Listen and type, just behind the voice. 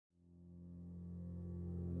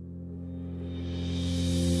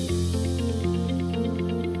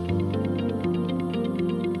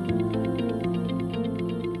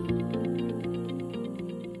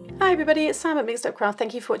everybody, it's Sam at Docrafts.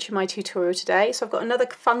 Thank you for watching my tutorial today. So I've got another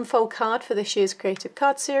fun fold card for this year's creative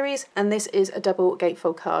card series, and this is a double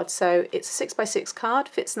gatefold card. So it's a 6x6 card,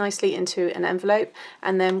 fits nicely into an envelope,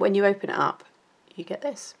 and then when you open it up you get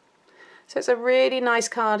this. So it's a really nice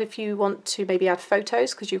card if you want to maybe add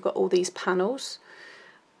photos, because you've got all these panels,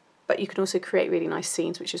 but you can also create really nice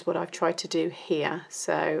scenes, which is what I've tried to do here.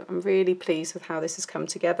 So I'm really pleased with how this has come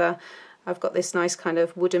together. I've got this nice kind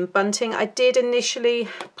of wooden bunting. I did initially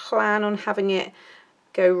plan on having it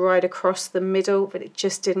go right across the middle, but it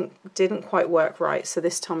just didn't quite work right. So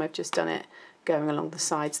this time I've just done it going along the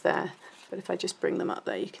sides there. But if I just bring them up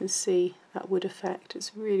there, you can see that wood effect.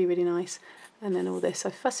 It's really, really nice. And then all this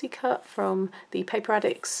I fussy cut from the Paper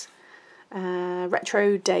Addicts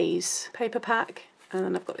Retro Daze paper pack. And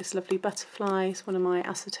then I've got this lovely butterfly. It's one of my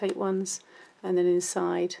acetate ones. And then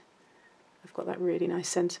inside I've got that really nice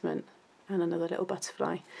sentiment and another little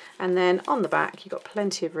butterfly. And then on the back you've got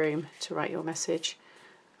plenty of room to write your message.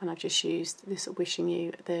 And I've just used this wishing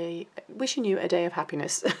you a day of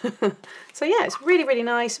happiness. So yeah, it's really, really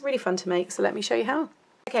nice, really fun to make. So let me show you how.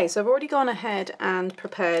 Okay, so I've already gone ahead and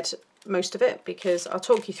prepared most of it because I'll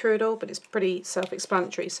talk you through it all, but it's pretty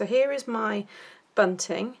self-explanatory. So here is my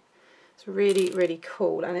bunting. It's really, really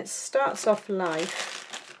cool, and it starts off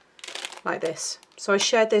life like this. So I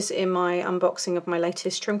shared this in my unboxing of my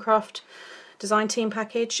latest Trimcraft design team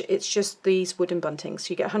package. It's just these wooden buntings.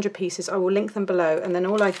 You get 100 pieces. I will link them below. And then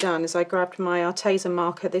all I've done is I grabbed my Arteza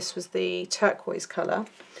marker. This was the turquoise colour,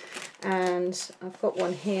 and I've got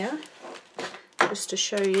one here just to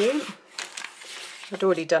show you. I'd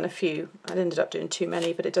already done a few. I ended up doing too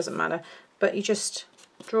many, but it doesn't matter. But you just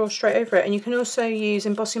draw straight over it, and you can also use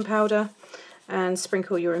embossing powder and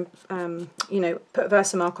sprinkle your, put a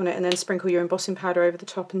Versamark on it and then sprinkle your embossing powder over the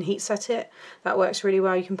top and heat set it. That works really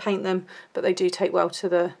well. You can paint them, but they do take well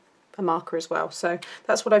to a marker as well. So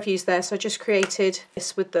that's what I've used there. So I just created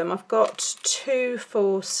this with them. I've got 2,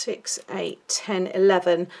 4, 6, 8, 10,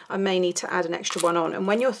 11. I may need to add an extra one on. And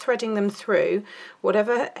when you're threading them through,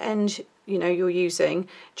 whatever end you're using,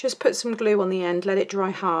 just put some glue on the end, let it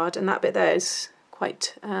dry hard, and that bit there is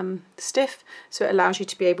quite stiff, so it allows you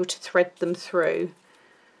to be able to thread them through.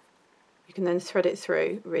 You can then thread it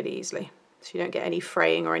through really easily, so you don't get any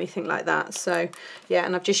fraying or anything like that. So yeah,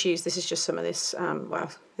 and I've just used, this is just some of this,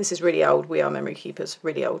 well, this is really old, We Are Memory Keepers,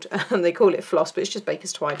 really old, and they call it floss, but it's just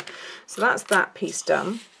baker's twine. So that's that piece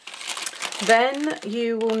done. Then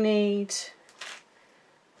you will need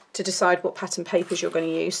to decide what pattern papers you're going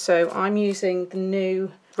to use. So I'm using the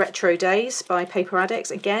new Retro Daze by Paper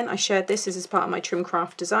Addicts. Again, I shared this as part of my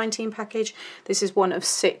Trimcraft design team package. This is one of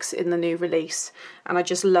 6 in the new release, and I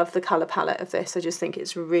just love the colour palette of this. I just think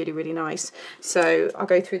it's really, really nice. So I'll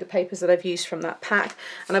go through the papers that I've used from that pack,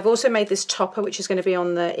 and I've also made this topper, which is going to be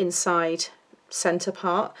on the inside centre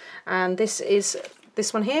part, and this is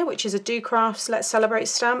this one here, which is a Docrafts Let's Celebrate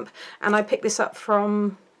stamp, and I picked this up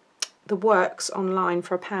from the Works online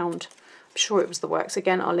for £1. I'm sure it was the Works.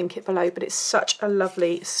 Again, I'll link it below, but it's such a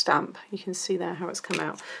lovely stamp. You can see there how it's come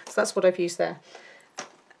out. So that's what I've used there.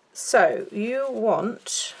 So you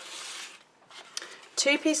want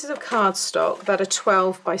 2 pieces of cardstock that are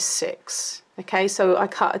 12 by 6. Okay, so I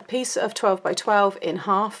cut a piece of 12 by 12 in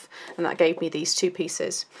half, and that gave me these 2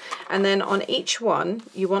 pieces. And then on each one,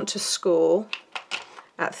 you want to score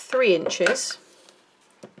at 3 inches,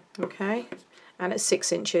 okay, and at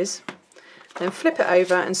 6 inches. Then flip it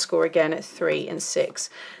over and score again at 3 and 6.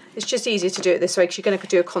 It's just easier to do it this way because you're going to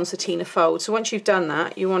do a concertina fold. So once you've done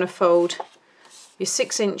that, you want to fold your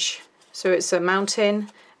 6 inch so it's a mountain,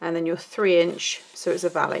 and then your 3 inch so it's a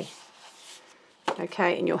valley.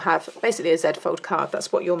 Okay, and you'll have basically a Z fold card.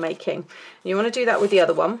 That's what you're making. And you want to do that with the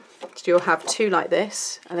other one. So you'll have 2 like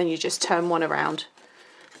this, and then you just turn one around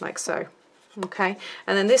like so. Okay,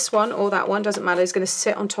 and then this one or that one, doesn't matter, is going to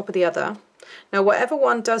sit on top of the other. Now whatever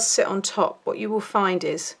one does sit on top, what you will find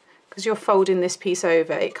is, because you're folding this piece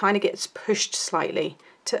over, it kind of gets pushed slightly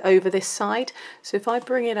to over this side. So if I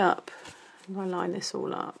bring it up, and I line this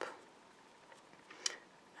all up,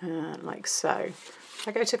 like so. If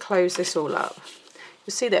I go to close this all up,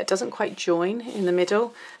 you'll see that it doesn't quite join in the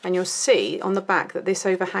middle, and you'll see on the back that this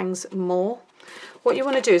overhangs more. What you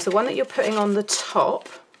want to do is the one that you're putting on the top,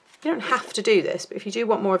 you don't have to do this, but if you do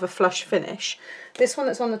want more of a flush finish, this one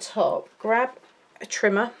that's on the top, grab a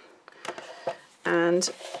trimmer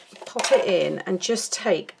and pop it in and just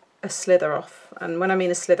take a slither off. And when I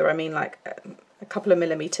mean a slither, I mean like a couple of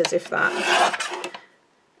millimetres, if that.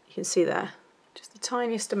 You can see there, just the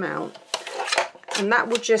tiniest amount. And that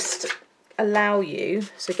will just allow you,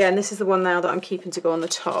 so again, this is the one now that I'm keeping to go on the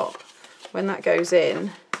top. When that goes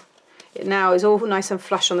in, it now is all nice and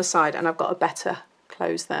flush on the side, and I've got a better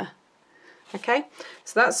close there. Okay,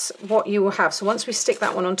 so that's what you will have. So once we stick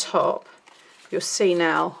that one on top, you'll see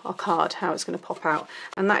now our card, how it's going to pop out.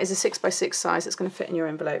 And that is a 6x6 size that's going to fit in your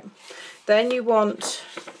envelope. Then you want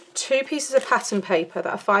 2 pieces of pattern paper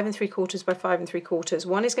that are 5 3/4 by 5 3/4.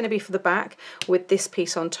 One is going to be for the back with this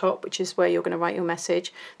piece on top, which is where you're going to write your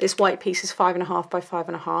message. This white piece is 5 1/2 by 5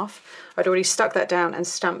 1/2. I'd already stuck that down and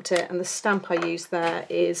stamped it, and the stamp I used there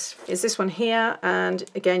is this one here. And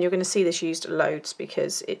again, you're going to see this used loads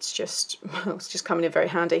because it's just coming in very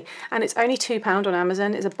handy. And it's only £2 on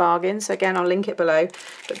Amazon. It's a bargain. So again, I'll link it below.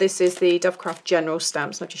 But this is the Dovecraft General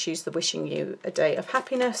stamps, and I've just used the Wishing You a Day of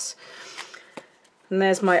Happiness. And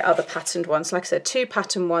there's my other patterned ones. Like I said, 2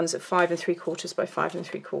 patterned ones at 5 3/4 by 5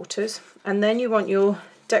 3/4. And then you want your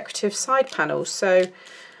decorative side panels. So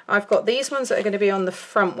I've got these ones that are going to be on the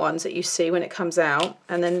front ones that you see when it comes out,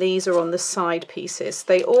 and then these are on the side pieces.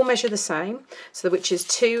 They all measure the same, so which is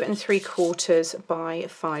 2 3/4 by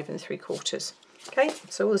 5 3/4. Okay,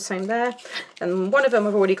 so all the same there. And one of them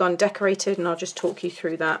I've already gone decorated, and I'll just talk you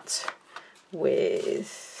through that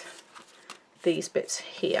with these bits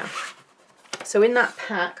here. So in that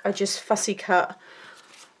pack, I just fussy cut.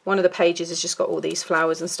 One of the pages has just got all these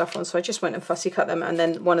flowers and stuff on, so I just went and fussy cut them, and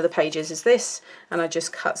then one of the pages is this, and I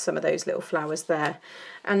just cut some of those little flowers there.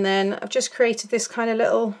 And then I've just created this kind of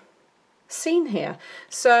little scene here.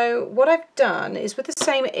 So what I've done is, with the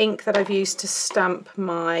same ink that I've used to stamp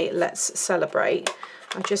my Let's Celebrate,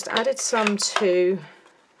 I've just added some to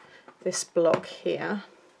this block here.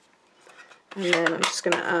 And then I'm just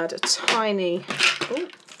going to add a tiny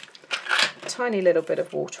little bit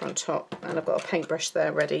of water on top, and I've got a paintbrush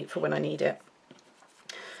there ready for when I need it.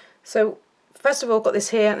 So first of all, I've got this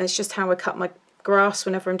here, and it's just how I cut my grass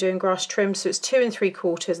whenever I'm doing grass trim. So it's 2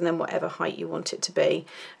 3/4, and then whatever height you want it to be,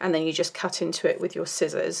 and then you just cut into it with your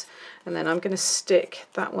scissors. And then I'm going to stick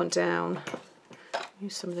that one down,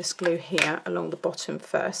 use some of this glue here along the bottom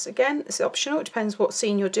first. Again, it's optional, it depends what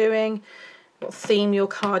scene you're doing, what theme your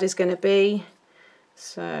card is going to be.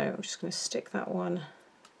 So I'm just going to stick that one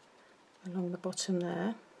along the bottom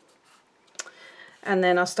there, and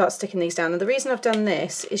then I'll start sticking these down. And the reason I've done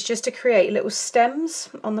this is just to create little stems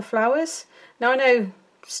on the flowers. Now I know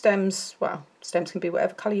stems, well, stems can be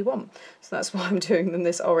whatever colour you want, so that's why I'm doing them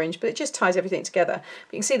this orange, but it just ties everything together.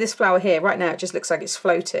 But you can see this flower here, right now it just looks like it's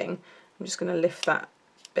floating. I'm just going to lift that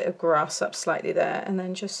bit of grass up slightly there, and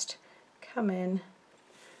then just come in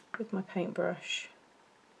with my paintbrush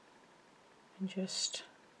and just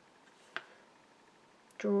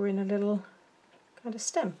draw in a little kind of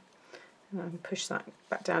stem, and I can push that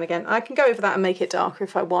back down again. I can go over that and make it darker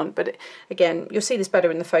if I want, but again, you'll see this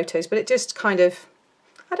better in the photos, but it just kind of,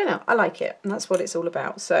 I don't know, I like it, and that's what it's all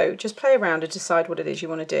about. So just play around and decide what it is you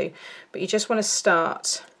want to do, but you just want to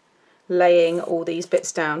start laying all these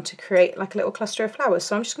bits down to create like a little cluster of flowers.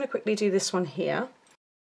 So I'm just going to quickly do this one here.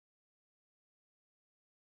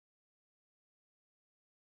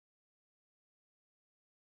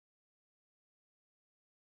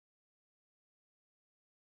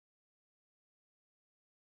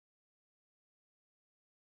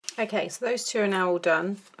 Okay, so those two are now all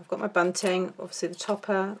done. I've got my bunting, obviously the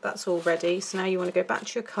topper, that's all ready. So now you want to go back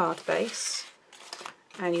to your card base,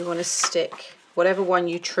 and you want to stick whatever one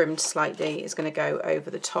you trimmed slightly is going to go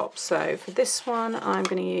over the top. So for this one, I'm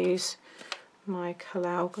going to use my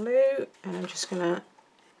Collal glue, and I'm just going to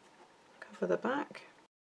cover the back.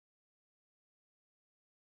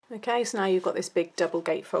 Okay, so now you've got this big double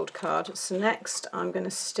gatefold card. So next I'm going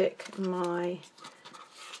to stick my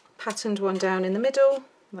patterned one down in the middle,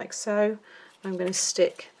 like so. I'm going to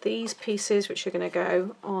stick these pieces, which are going to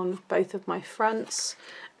go on both of my fronts,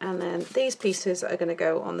 and then these pieces are going to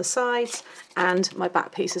go on the sides, and my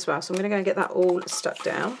back piece as well. So I'm going to go and get that all stuck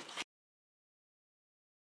down.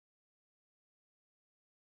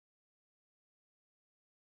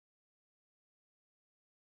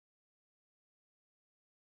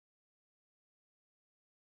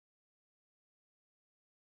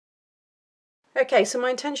 Okay, so my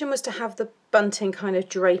intention was to have the bunting kind of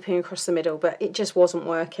draping across the middle, but it just wasn't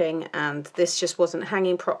working, and this just wasn't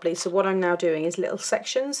hanging properly. So what I'm now doing is little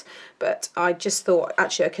sections, but I just thought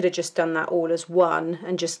actually I could have just done that all as one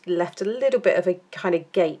and just left a little bit of a kind of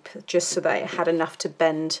gape just so that it had enough to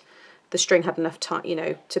bend, the string had enough time, you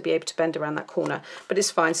know, to be able to bend around that corner, but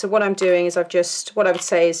it's fine. So what I'm doing is what I would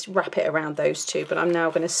say is wrap it around those two, but I'm now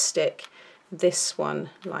going to stick this one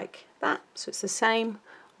like that, so it's the same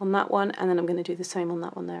on that one, and then I'm going to do the same on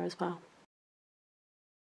that one there as well.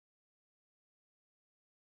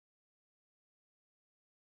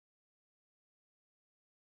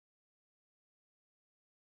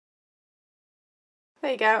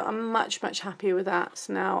 There you go, I'm much happier with that.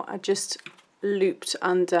 So now I just looped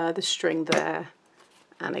under the string there,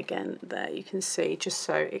 and again there you can see, just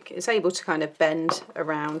so it's able to kind of bend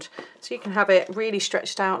around, so you can have it really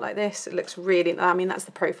stretched out like this. It looks really, I mean, that's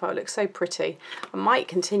the profile, it looks so pretty. I might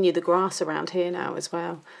continue the grass around here now as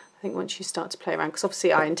well. I think once you start to play around, because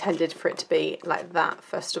obviously I intended for it to be like that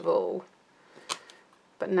first of all,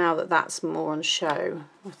 but now that that's more on show,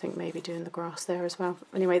 I think maybe doing the grass there as well.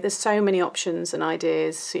 Anyway, there's so many options and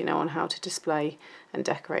ideas, you know, on how to display and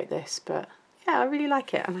decorate this, but yeah, I really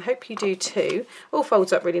like it, and I hope you do too. All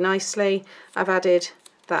folds up really nicely. I've added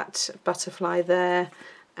that butterfly there,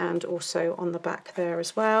 and also on the back there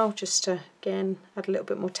as well, just to, again, add a little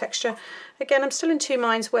bit more texture. Again, I'm still in two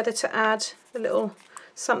minds whether to add a little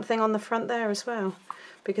something on the front there as well,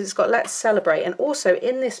 because it's got Let's Celebrate, and also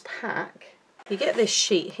in this pack you get this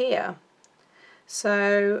sheet here.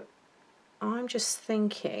 So I'm just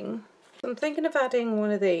thinking, I'm thinking of adding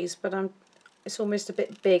one of these, but it's almost a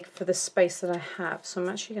bit big for the space that I have, so I'm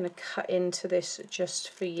actually going to cut into this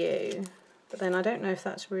just for you. But then I don't know if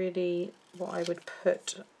that's really what I would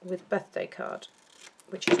put with birthday card,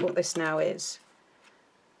 which is what this now is.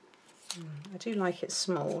 I do like it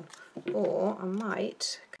small, or I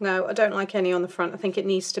might, no, I don't like any on the front. I think it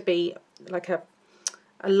needs to be like a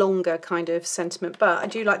longer kind of sentiment, but I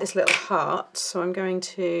do like this little heart, so I'm going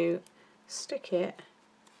to stick it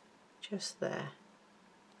just there.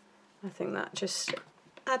 I think that just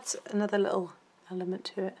adds another little element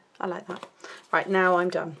to it. I like that. Right, now I'm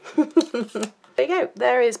done. There you go.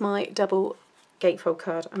 There is my double gatefold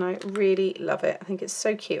card, and I really love it. I think it's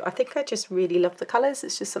so cute. I think I just really love the colours.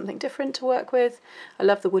 It's just something different to work with. I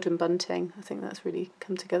love the wooden bunting. I think that's really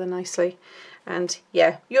come together nicely. And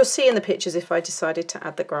yeah, you'll see in the pictures if I decided to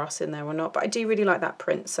add the grass in there or not, but I do really like that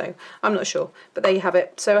print, so I'm not sure. But there you have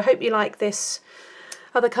it. So I hope you like this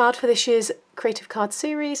other card for this year's Creative Card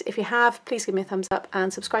series. If you have, please give me a thumbs up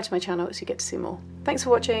and subscribe to my channel so you get to see more. Thanks for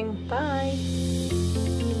watching. Bye.